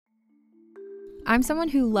I'm someone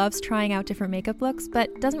who loves trying out different makeup looks,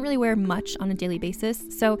 but doesn't really wear much on a daily basis,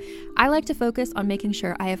 so I like to focus on making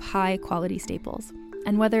sure I have high quality staples.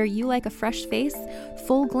 And whether you like a fresh face,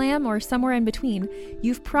 full glam, or somewhere in between,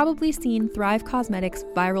 you've probably seen Thrive Cosmetics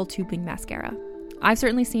Viral Tubing Mascara. I've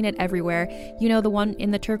certainly seen it everywhere, you know, the one in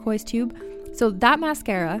the turquoise tube. So that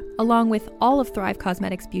mascara, along with all of Thrive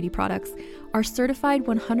Cosmetics beauty products, are certified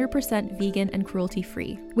 100% vegan and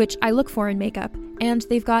cruelty-free, which I look for in makeup, and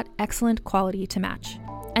they've got excellent quality to match.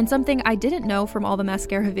 And something I didn't know from all the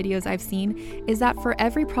mascara videos I've seen is that for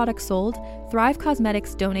every product sold, Thrive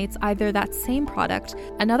Cosmetics donates either that same product,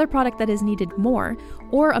 another product that is needed more,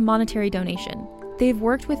 or a monetary donation. They've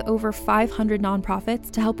worked with over 500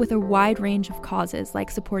 nonprofits to help with a wide range of causes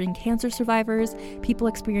like supporting cancer survivors, people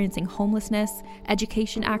experiencing homelessness,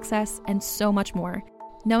 education access, and so much more.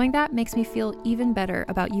 Knowing that makes me feel even better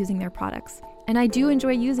about using their products. And I do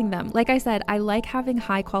enjoy using them. Like I said, I like having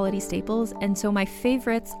high quality staples, and so my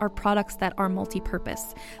favorites are products that are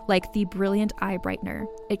multi-purpose, like the Brilliant Eye Brightener.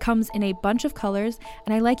 It comes in a bunch of colors,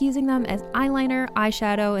 and I like using them as eyeliner,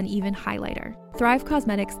 eyeshadow, and even highlighter. Thrive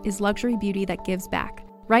Cosmetics is luxury beauty that gives back.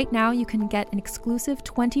 Right now, you can get an exclusive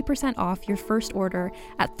 20% off your first order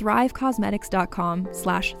at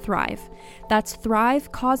thrivecosmetics.com/thrive. That's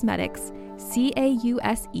Thrive Cosmetics,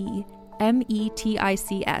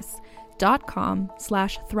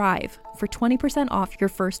 CAUSEMETICS.com/thrive for 20% off your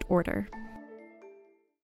first order.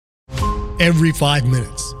 Every 5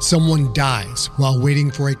 minutes, someone dies while waiting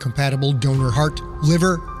for a compatible donor heart,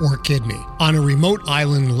 liver, or kidney. On a remote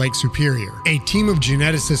island in Lake Superior, a team of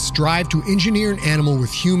geneticists strive to engineer an animal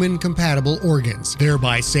with human-compatible organs,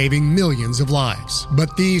 thereby saving millions of lives.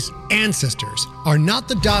 But these ancestors are not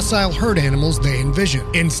the docile herd animals they envision.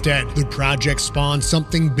 Instead, the project spawns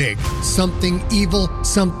something big, something evil,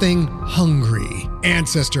 something hungry.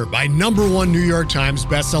 Ancestor by #1 New York Times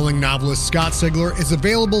bestselling novelist Scott Sigler is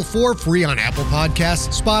available for free on Apple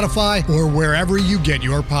Podcasts, Spotify, or wherever you get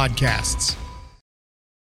your podcasts.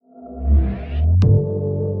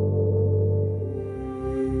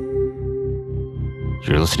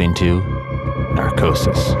 You're listening to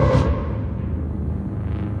Narcosis.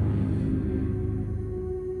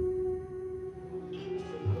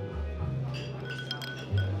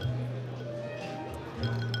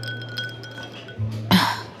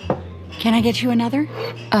 Can I get you another?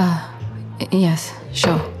 Yes,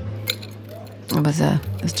 sure.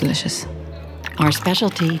 It was delicious. Our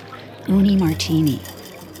specialty, uni martini.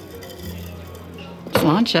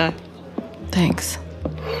 Sláinte. Thanks.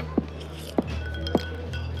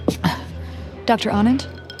 Dr. Anand,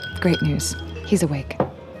 great news. He's awake.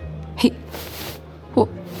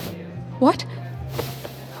 What?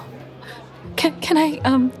 Can I,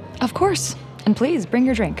 Of course. And please, bring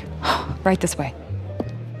your drink. Right this way.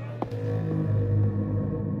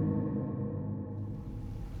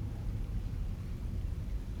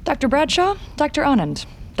 Dr. Bradshaw, Dr. Anand.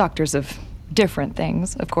 Doctors of different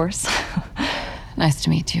things, of course. Nice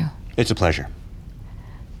to meet you. It's a pleasure.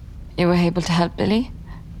 You were able to help Billy?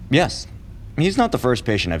 Yes. He's not the first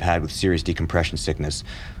patient I've had with serious decompression sickness.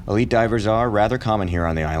 Elite divers are rather common here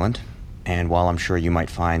on the island. And while I'm sure you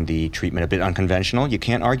might find the treatment a bit unconventional, you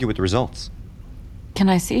can't argue with the results. Can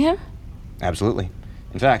I see him? Absolutely.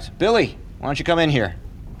 In fact, Billy, why don't you come in here?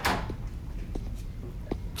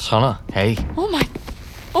 Sana, hey.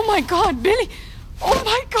 Oh my God, Billy! Oh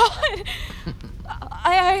my God!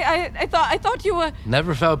 I thought you were...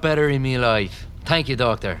 Never felt better in me life. Thank you,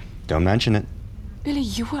 doctor. Don't mention it. Billy,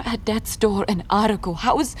 you were at death's door an hour ago.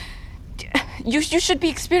 How is... You should be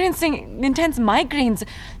experiencing intense migraines,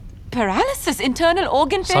 paralysis, internal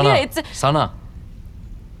organ failure. Sana,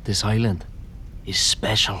 this island is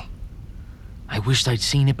special. I wished I'd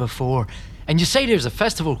seen it before. And you say there's a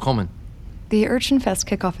festival coming. The Urchin Fest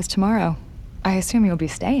kickoff is tomorrow. I assume you'll be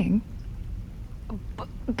staying.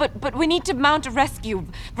 But we need to mount a rescue.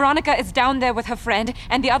 Veronica is down there with her friend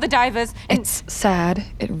and the other divers. It's sad.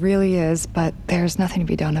 It really is, but there's nothing to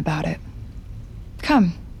be done about it.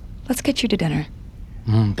 Come, let's get you to dinner.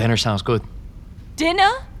 Dinner sounds good.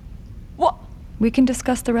 Dinner? What? We can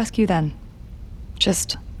discuss the rescue then.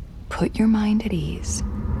 Just put your mind at ease.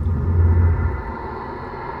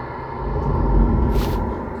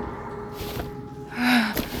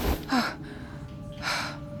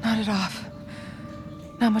 Not it off.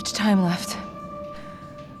 Not much time left.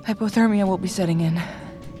 Hypothermia will be setting in.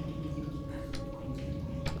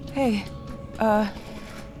 Hey,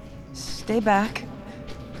 stay back.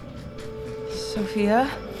 Sophia?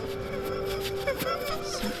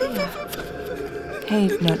 Hey,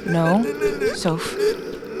 no. Soph.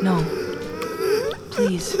 No.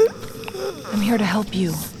 Please. I'm here to help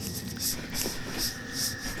you.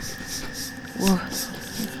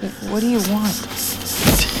 What do you want?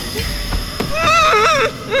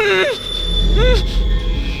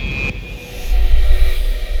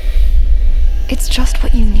 It's just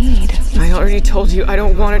what you need. I already told you I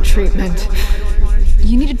don't want a treatment.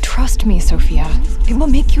 You need to trust me, Sophia. It will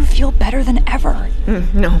make you feel better than ever.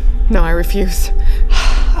 No, I refuse.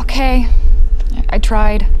 Okay. I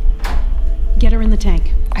tried. Get her in the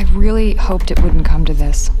tank. I really hoped it wouldn't come to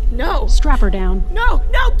this. No! Strap her down. No!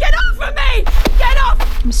 Get off of me! Get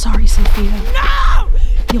off! I'm sorry, Sophia. No!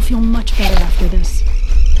 You'll feel much better after this.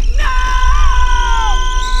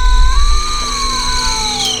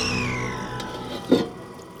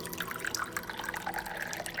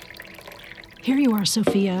 Here you are,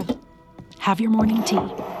 Sophia. Have your morning tea.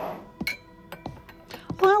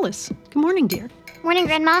 Oh, Alice. Good morning, dear. Morning,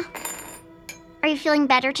 Grandma. Are you feeling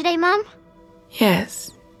better today, Mom?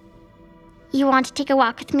 Yes. You want to take a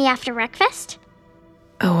walk with me after breakfast?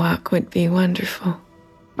 A walk would be wonderful.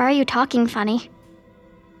 Why are you talking funny?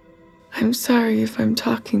 I'm sorry if I'm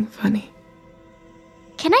talking funny.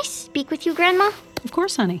 Can I speak with you, Grandma? Of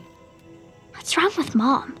course, honey. What's wrong with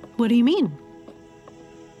Mom? What do you mean?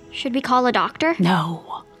 Should we call a doctor?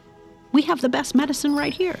 No. We have the best medicine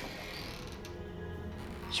right here.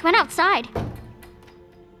 She went outside.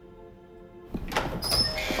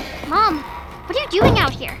 Mom, what are you doing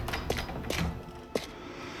out here?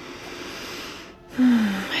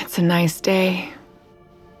 It's a nice day.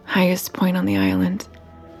 Highest point on the island.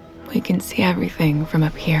 We can see everything from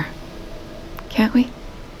up here. Can't we?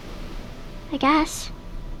 I guess.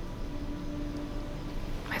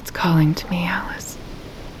 It's calling to me, Alice.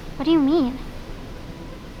 What do you mean?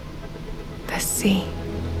 The sea.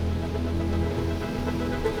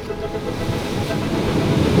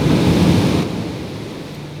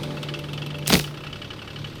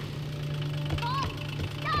 Mom,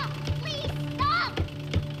 stop! Please, stop!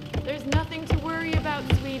 There's nothing to worry about,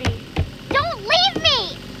 sweetie. Don't leave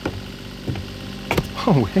me!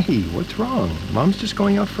 Oh, hey, what's wrong? Mom's just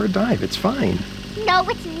going out for a dive. It's fine. No,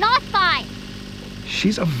 it's not fine.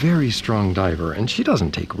 She's a very strong diver, and she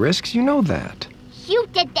doesn't take risks. You know that. You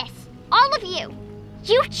did this. All of you.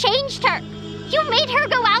 You changed her. You made her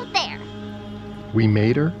go out there. We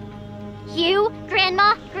made her? You,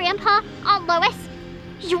 Grandma, Grandpa, Aunt Lois.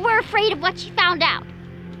 You were afraid of what she found out.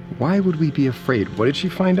 Why would we be afraid? What did she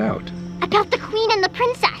find out? About the Queen and the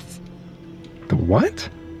Princess. The what?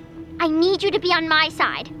 I need you to be on my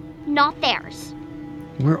side, not theirs.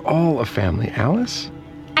 We're all a family, Alice.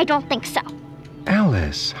 I don't think so.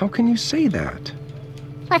 Alice, how can you say that?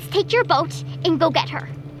 Let's take your boat and go get her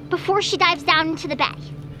before she dives down into the bay.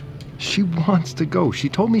 She wants to go. She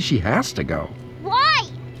told me she has to go. Why?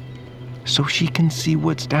 So she can see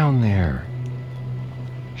what's down there.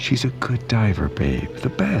 She's a good diver, babe. The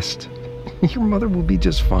best. Your mother will be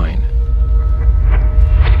just fine.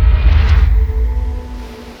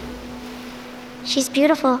 She's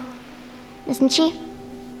beautiful, isn't she?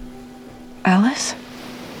 Alice?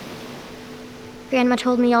 Grandma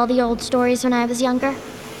told me all the old stories when I was younger.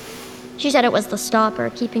 She said it was the stopper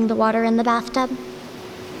keeping the water in the bathtub.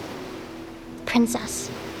 Princess.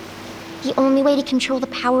 The only way to control the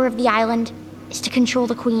power of the island is to control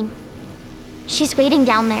the Queen. She's waiting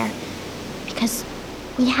down there because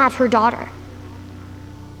we have her daughter.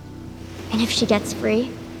 And if she gets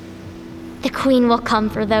free, the Queen will come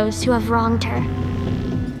for those who have wronged her.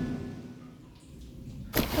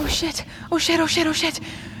 Oh shit.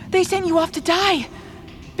 They sent you off to die.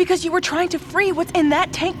 Because you were trying to free what's in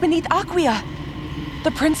that tank beneath Aquia.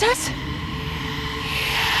 The princess?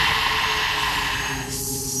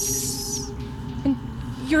 Yes. And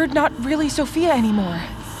you're not really Sophia anymore.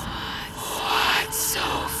 What,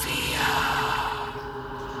 Sophia?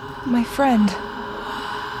 My friend.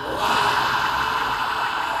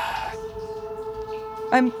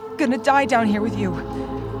 I'm gonna die down here with you.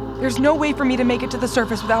 There's no way for me to make it to the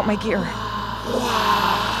surface without my gear.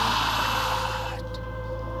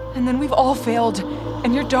 And then we've all failed,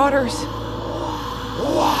 and your daughters.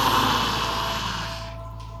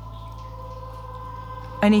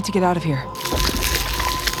 I need to get out of here.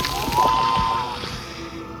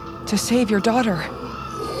 To save your daughter.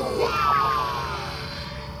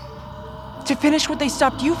 To finish what they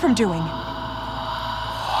stopped you from doing.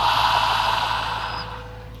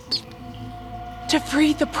 To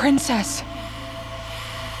free the princess.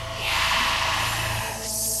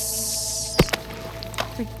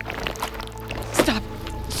 Stop.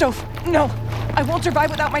 Soph, no. I won't survive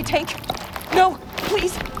without my tank. No,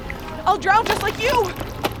 please. I'll drown just like you.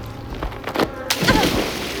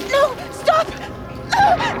 No, stop.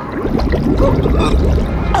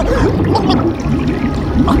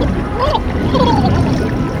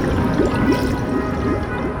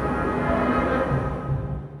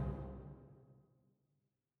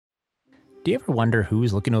 Do you ever wonder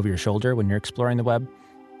who's looking over your shoulder when you're exploring the web?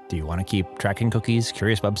 Do you want to keep tracking cookies,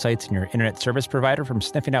 curious websites, and your internet service provider from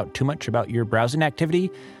sniffing out too much about your browsing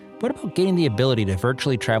activity? What about gaining the ability to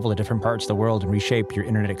virtually travel to different parts of the world and reshape your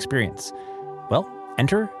internet experience? Well,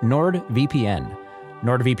 enter NordVPN.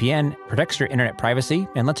 NordVPN protects your internet privacy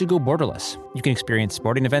and lets you go borderless. You can experience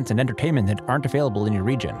sporting events and entertainment that aren't available in your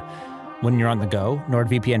region. When you're on the go,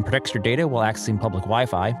 NordVPN protects your data while accessing public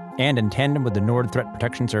Wi-Fi, and in tandem with the Nord Threat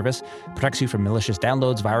Protection Service, protects you from malicious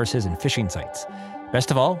downloads, viruses, and phishing sites.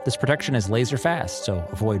 Best of all, this protection is laser fast, so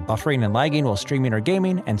avoid buffering and lagging while streaming or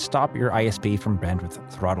gaming, and stop your ISP from bandwidth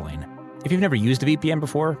throttling. If you've never used a VPN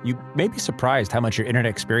before, you may be surprised how much your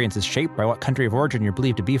internet experience is shaped by what country of origin you're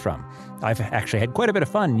believed to be from. I've actually had quite a bit of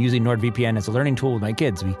fun using NordVPN as a learning tool with my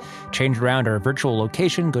kids. We change around our virtual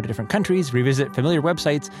location, go to different countries, revisit familiar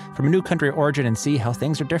websites from a new country of origin, and see how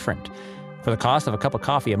things are different. For the cost of a cup of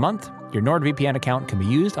coffee a month, your NordVPN account can be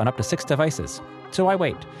used on up to 6 devices. So why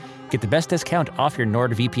wait? Get the best discount off your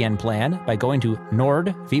NordVPN plan by going to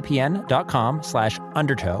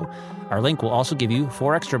nordvpn.com/undertow. Our link will also give you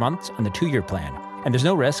 4 extra months on the 2-year plan. And there's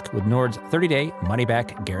no risk with Nord's 30-day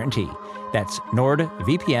money-back guarantee. That's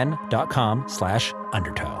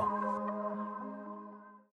nordvpn.com/undertow.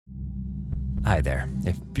 Hi there.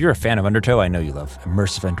 If you're a fan of Undertow, I know you love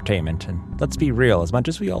immersive entertainment. And let's be real, as much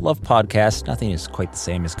as we all love podcasts, nothing is quite the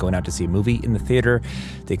same as going out to see a movie in the theater.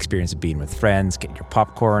 The experience of being with friends, getting your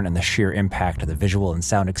popcorn, and the sheer impact of the visual and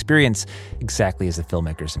sound experience exactly as the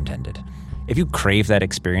filmmakers intended. If you crave that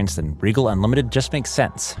experience, then Regal Unlimited just makes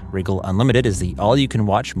sense. Regal Unlimited is the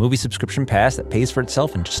all-you-can-watch movie subscription pass that pays for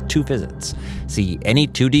itself in just 2 visits. See any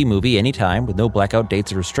 2D movie anytime with no blackout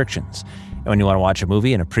dates or restrictions. And when you want to watch a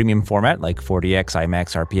movie in a premium format like 4DX,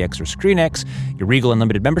 IMAX, RPX, or ScreenX, your Regal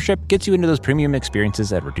Unlimited membership gets you into those premium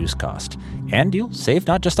experiences at reduced cost. And you'll save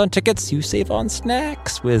not just on tickets, you save on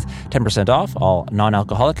snacks with 10% off all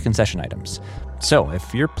non-alcoholic concession items. So,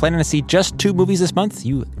 if you're planning to see just 2 movies this month,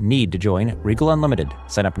 you need to join Regal Unlimited.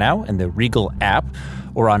 Sign up now in the Regal app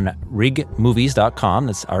or on regmovies.com.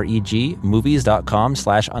 That's REG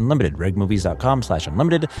movies.com/unlimited.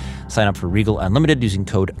 regmovies.com/unlimited. Sign up for Regal Unlimited using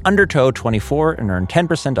code UNDERTOW24 and earn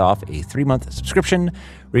 10% off a 3-month subscription.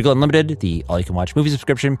 Regal Unlimited, the all-you-can-watch movie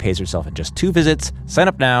subscription, pays yourself in just 2 visits. Sign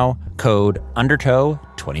up now, code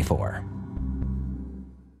UNDERTOW24.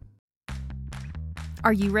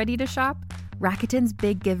 Are you ready to shop? Rakuten's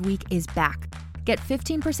Big Give Week is back. Get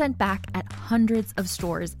 15% back at hundreds of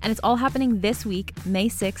stores, and it's all happening this week, May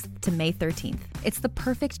 6th to May 13th. It's the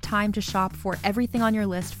perfect time to shop for everything on your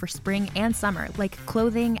list for spring and summer, like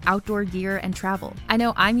clothing, outdoor gear, and travel. I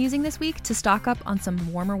know I'm using this week to stock up on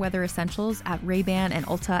some warmer weather essentials at Ray-Ban and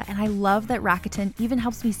Ulta, and I love that Rakuten even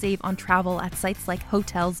helps me save on travel at sites like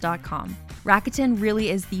Hotels.com. Rakuten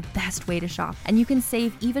really is the best way to shop, and you can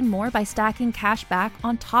save even more by stacking cash back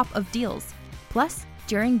on top of deals. Plus,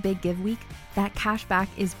 during Big Give Week, that cash back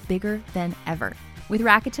is bigger than ever. With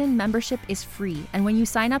Rakuten, membership is free, and when you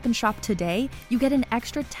sign up and shop today, you get an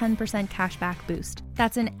extra 10% cash back boost.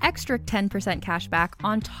 That's an extra 10% cash back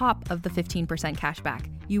on top of the 15% cash back.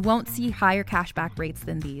 You won't see higher cash back rates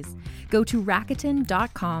than these. Go to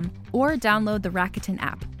Rakuten.com or download the Rakuten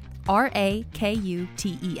app.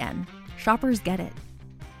 Rakuten. Shoppers get it.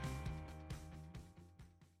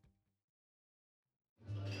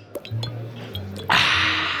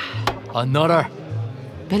 Another.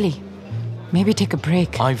 Billy, maybe take a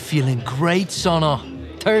break. I'm feeling great, Sonna.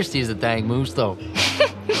 Thirsty as a dang moose, though.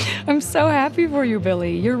 I'm so happy for you,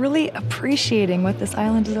 Billy. You're really appreciating what this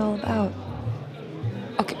island is all about.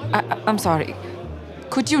 Okay, I'm sorry.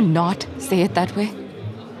 Could you not say it that way?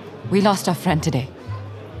 We lost our friend today.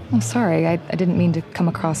 I'm sorry. I didn't mean to come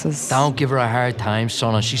across as... Don't give her a hard time,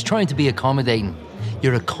 Sonna. She's trying to be accommodating.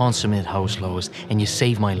 You're a consummate house, Lois, and you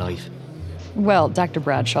saved my life. Well, Dr.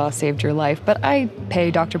 Bradshaw saved your life, but I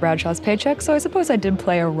pay Dr. Bradshaw's paycheck, so I suppose I did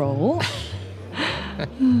play a role.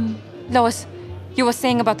 Lois, you were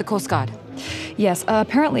saying about the Coast Guard. Yes,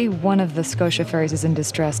 apparently one of the Scotia ferries is in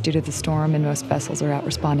distress due to the storm, and most vessels are out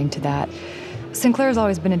responding to that. Sinclair's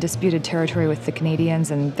always been in disputed territory with the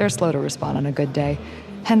Canadians, and they're slow to respond on a good day.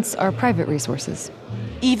 Hence our private resources.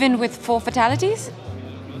 Even with 4 fatalities?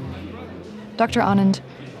 Dr. Anand,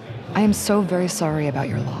 I am so very sorry about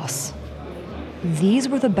your loss. These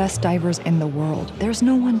were the best divers in the world. There's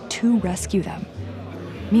no one to rescue them.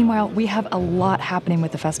 Meanwhile, we have a lot happening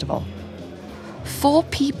with the festival. 4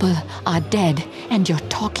 people are dead, and you're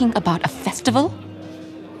talking about a festival?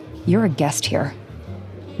 You're a guest here.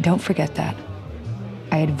 Don't forget that.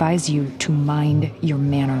 I advise you to mind your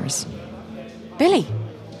manners. Billy,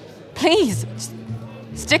 please,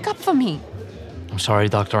 stick up for me. I'm sorry,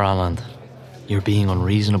 Dr. Alland. You're being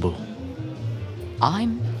unreasonable.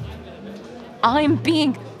 I'm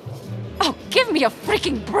being... Oh, give me a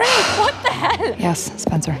freaking break! What the hell? Yes,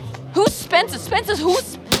 Spencer. Who's Spencer? Spencer's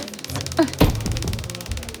who's...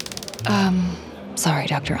 Sorry,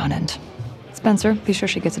 Dr. Anand. Spencer, be sure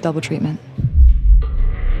she gets a double treatment.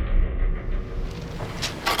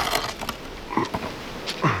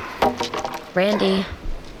 Randy,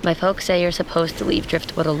 my folks say you're supposed to leave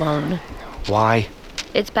Driftwood alone. Why?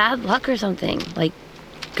 It's bad luck or something, like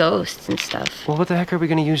ghosts and stuff. Well, what the heck are we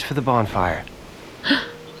gonna use for the bonfire?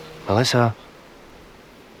 Melissa?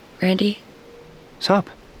 Randy? What's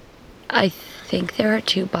up? I think there are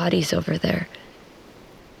 2 bodies over there.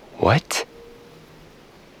 What?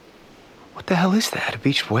 What the hell is that? A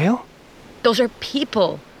beached whale? Those are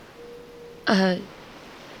people.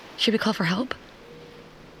 Should we call for help?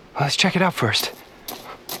 Well, let's check it out first.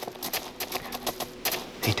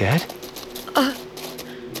 They dead?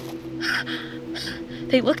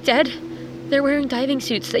 They look dead. They're wearing diving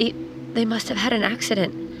suits. They must have had an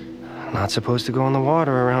accident. Not supposed to go in the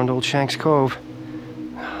water around Old Shanks Cove.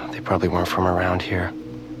 They probably weren't from around here.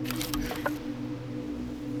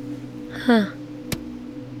 Huh.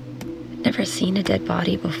 Never seen a dead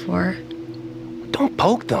body before. Don't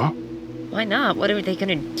poke them. Why not? What are they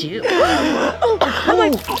gonna do? Oh,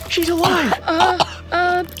 she's alive!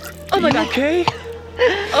 Oh my god. Okay?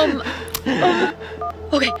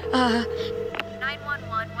 Okay,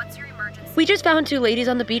 911, what's your emergency? We just found 2 ladies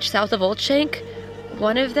on the beach south of Old Shank.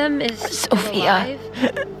 One of them is Sophia.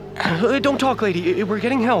 alive. Don't talk, lady. We're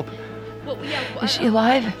getting help. Well, yeah, Is she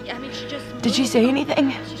alive? I mean, she just Did she say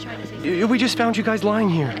anything? She's trying to say something. We just found you guys lying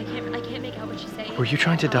here. I can't make out what she's saying. Were you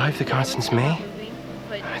trying to dive the Constance May?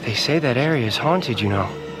 But They say that area is haunted, you know.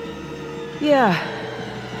 Yeah,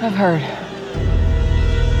 I've heard.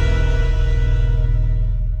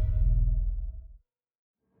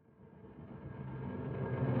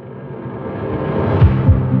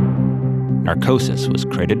 Narcosis was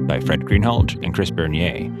created by Fred Greenhalgh and Chris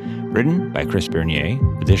Bernier. Written by Chris Bernier,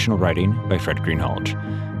 additional writing by Fred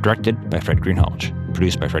Greenhalgh. Directed by Fred Greenhalgh.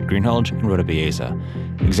 Produced by Fred Greenhalgh and Rhoda Bieza.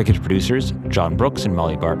 Executive producers, John Brooks and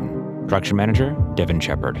Molly Barton. Production manager, Devin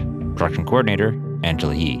Shepard. Production coordinator,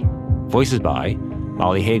 Angela Yee. Voices by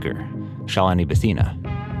Molly Hager, Shalani Bethina,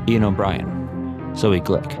 Ian O'Brien, Zoe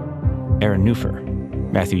Glick, Aaron Newfer,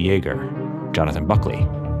 Matthew Yeager, Jonathan Buckley,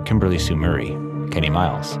 Kimberly Sue Murray, Kenny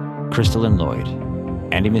Miles, Crystalline Lloyd,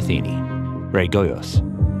 Andy Matheny, Ray Goyos,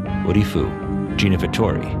 Woody Fu, Gina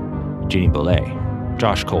Vittori, Jeannie Bollet,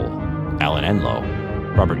 Josh Cole, Alan Enlow,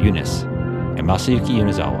 Robert Eunice, and Masayuki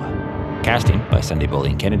Yunazawa. Casting by Sunday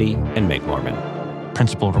Boleen Kennedy and Meg Mormon.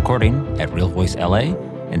 Principal recording at Real Voice LA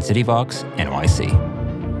and CityVox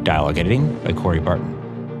NYC. Dialogue editing by Corey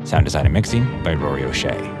Barton. Sound design and mixing by Rory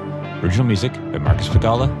O'Shea. Original music by Marcus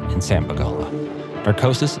Pagala and Sam Pagala.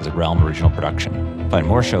 Narcosis is a Realm original production. Find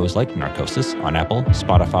more shows like Narcosis on Apple,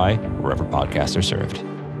 Spotify, or wherever podcasts are served.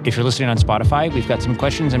 If you're listening on Spotify, we've got some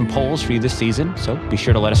questions and polls for you this season, so be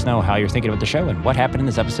sure to let us know how you're thinking about the show and what happened in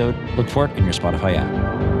this episode. Look for it in your Spotify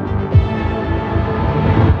app.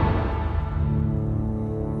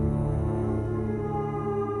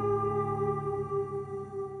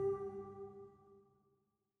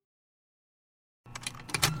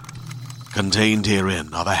 Contained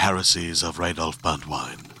herein are the heresies of Radolf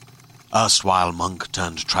Burntwine, erstwhile monk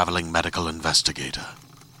turned traveling medical investigator.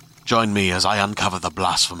 Join me as I uncover the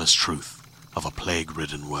blasphemous truth of a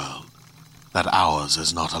plague-ridden world, that ours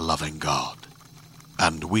is not a loving God,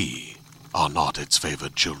 and we are not its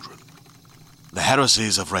favored children. The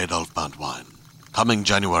heresies of Radolf Burntwine, coming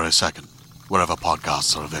January 2nd, wherever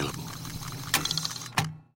podcasts are available.